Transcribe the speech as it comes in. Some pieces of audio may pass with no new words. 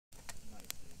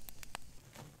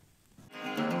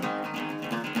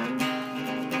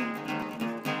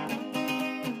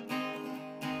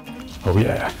Oh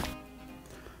yeah.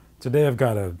 Today I've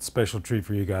got a special treat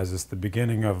for you guys. It's the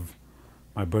beginning of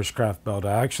my Bushcraft belt.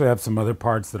 I actually have some other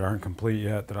parts that aren't complete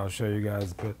yet that I'll show you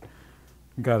guys, but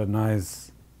I've got a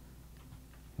nice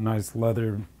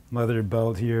leather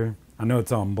belt here. I know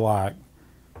it's on black,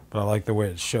 but I like the way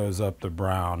it shows up the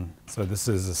brown. So this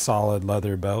is a solid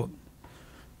leather belt.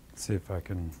 Let's see if I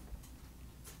can,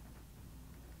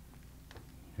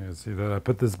 yeah, see that I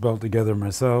put this belt together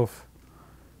myself.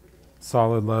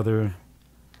 Solid leather.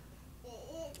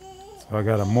 So I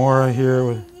got a Mora here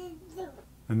with,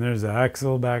 and there's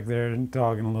Axel back there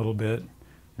talking a little bit.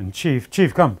 And Chief,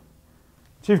 come.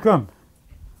 Chief, come.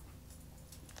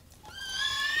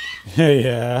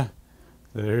 Yeah,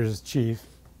 there's Chief.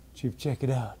 Chief, check it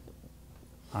out.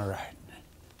 All right.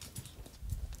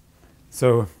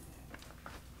 So,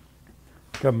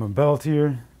 got my belt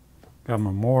here, got my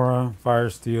Mora,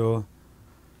 fire steel.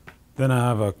 Then I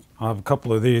have a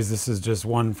couple of these. This is just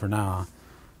one for now.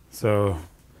 So,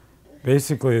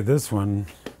 basically this one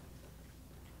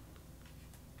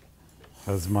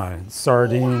has my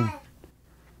Sardine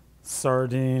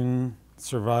survival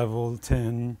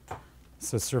tin.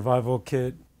 It's a survival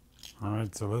kit. All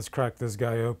right, so let's crack this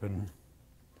guy open.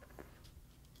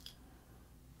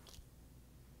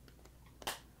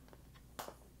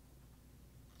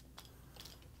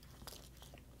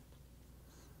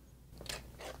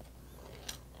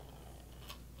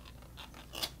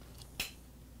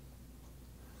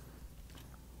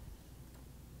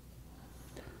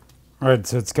 All right,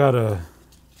 so it's got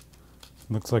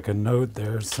looks like a note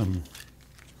there, some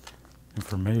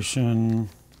information.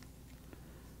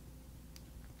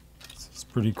 It's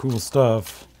pretty cool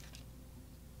stuff.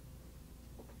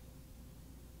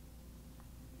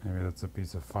 Maybe that's a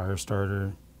piece of fire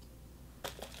starter.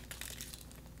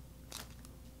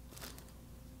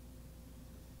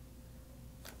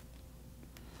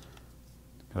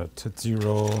 Got a Tootsie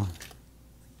Roll.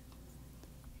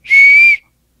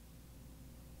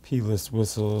 Keyless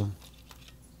whistle.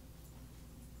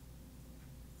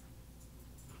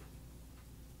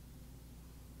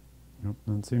 Nope,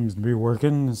 that seems to be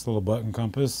working. This little button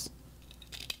compass.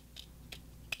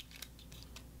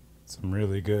 Some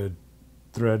really good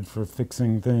thread for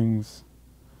fixing things.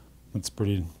 That's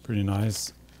pretty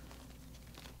nice.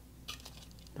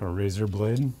 Got a razor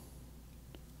blade.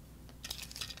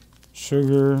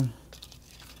 Sugar.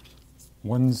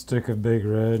 1 stick of Big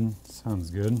Red.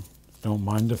 Sounds good. Don't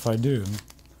mind if I do.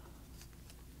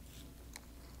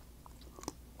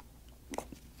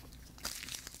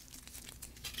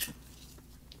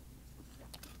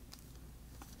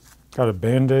 Got a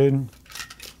Band-Aid.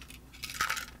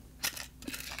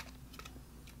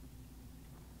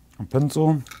 A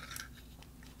pencil.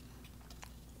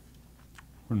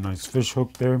 A nice fish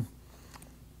hook there.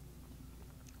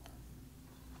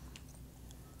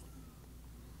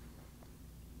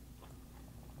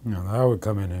 Now that would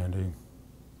come in handy.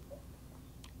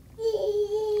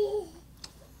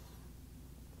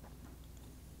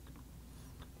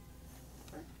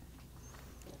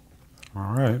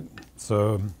 All right,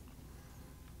 so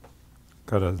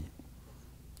got a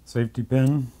safety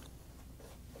pin,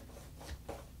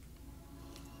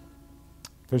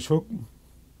 fish hook,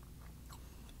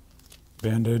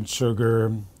 Band-Aid,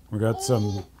 sugar. We got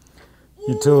some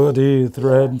utility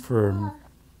thread for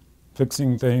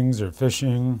fixing things or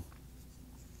fishing.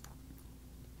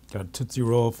 Got Tootsie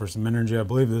Roll for some energy. I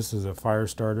believe this is a fire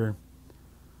starter.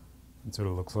 That's what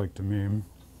it looks like to me.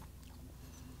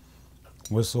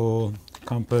 Whistle,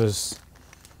 compass.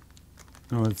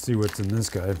 Now let's see what's in this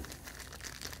guy.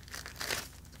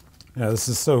 Yeah, this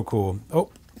is so cool.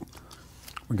 Oh,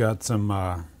 we got some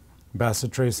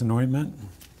bacitracin ointment.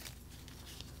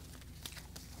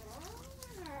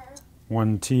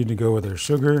 1 tea to go with our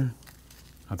sugar.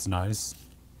 That's nice.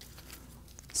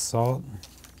 Salt.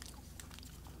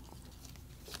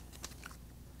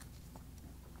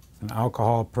 An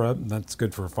alcohol prep. That's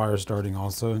good for fire starting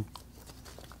also.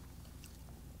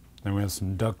 Then we have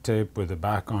some duct tape with a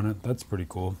back on it. That's pretty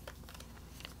cool.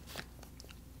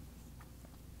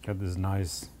 Got this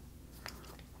nice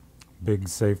big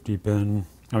safety pin.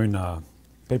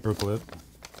 Paper clip.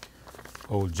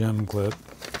 Old gem clip.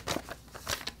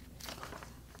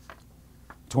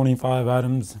 25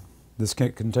 items. This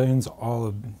kit contains all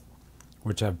of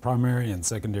which have primary and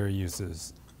secondary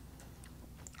uses.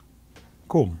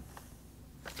 Cool.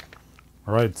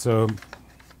 All right, so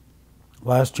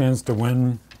last chance to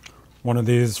win one of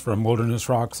these from Wilderness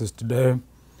Rocks is today.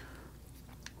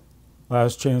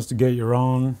 Last chance to get your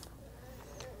own.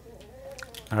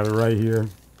 I have it right here.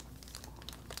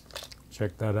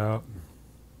 Check that out.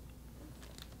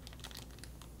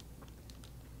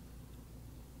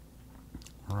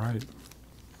 All right.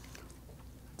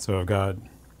 So I've got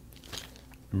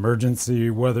emergency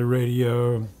weather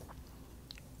radio.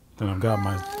 Then I've got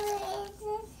my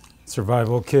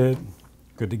survival kit.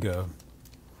 Good to go.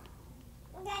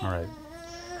 All right.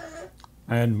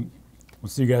 And we'll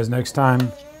see you guys next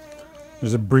time.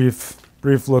 There's a brief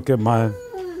look at my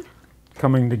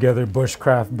coming together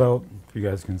bushcraft belt, if you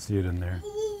guys can see it in there.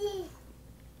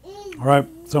 All right,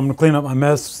 so I'm gonna clean up my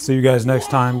mess. See you guys next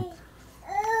time.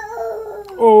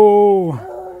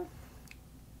 Oh,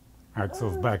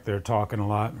 Axel's back there talking a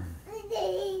lot.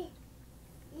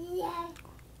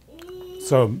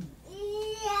 So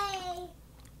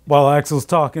while Axel's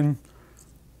talking,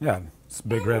 yeah, this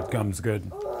big red gum's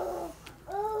good.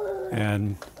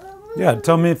 And yeah,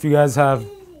 tell me if you guys have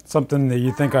something that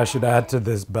you think I should add to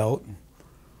this belt,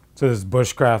 to this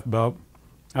bushcraft belt.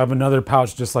 I have another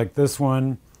pouch just like this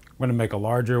one. I'm going to make a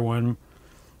larger one.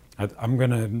 I'm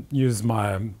going to use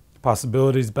my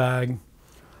possibilities bag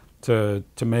to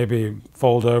maybe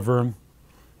fold over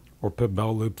or put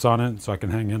belt loops on it so I can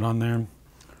hang it on there.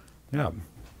 Yeah.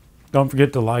 Don't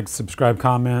forget to like, subscribe,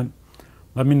 comment.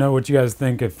 Let me know what you guys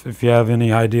think if you have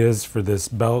any ideas for this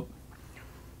belt.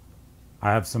 I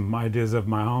have some ideas of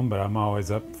my own, but I'm always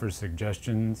up for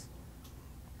suggestions.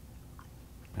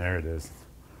 There it is.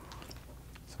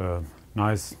 So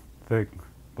nice, thick,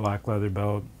 black leather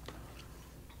belt.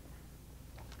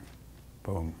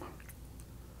 Boom.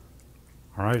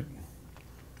 All right.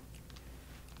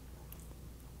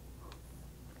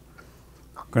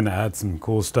 I'm gonna add some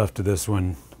cool stuff to this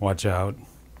one. Watch out.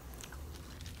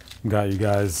 Got you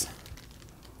guys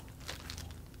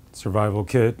survival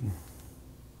kit.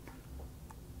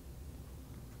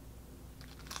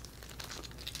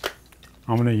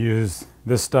 I'm going to use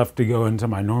this stuff to go into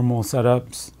my normal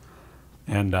setups,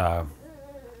 and I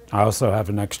also have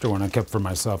an extra one I kept for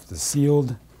myself, the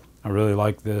sealed. I really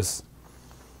like this,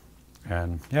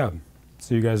 and yeah,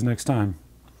 see you guys next time.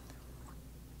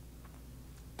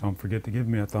 Don't forget to give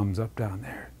me a thumbs up down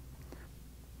there.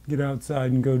 Get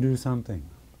outside and go do something.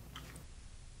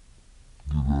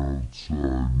 Get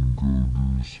outside and go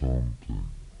do something.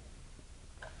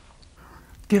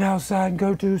 Get outside and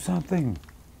go do something.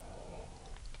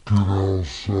 Get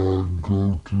outside and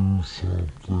go do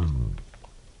something.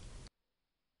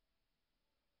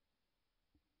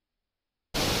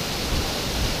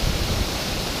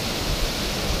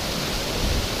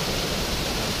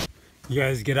 You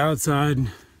guys get outside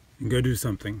and go do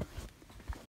something.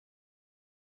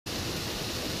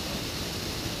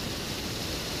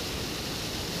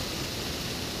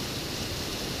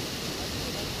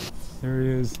 There he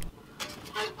is.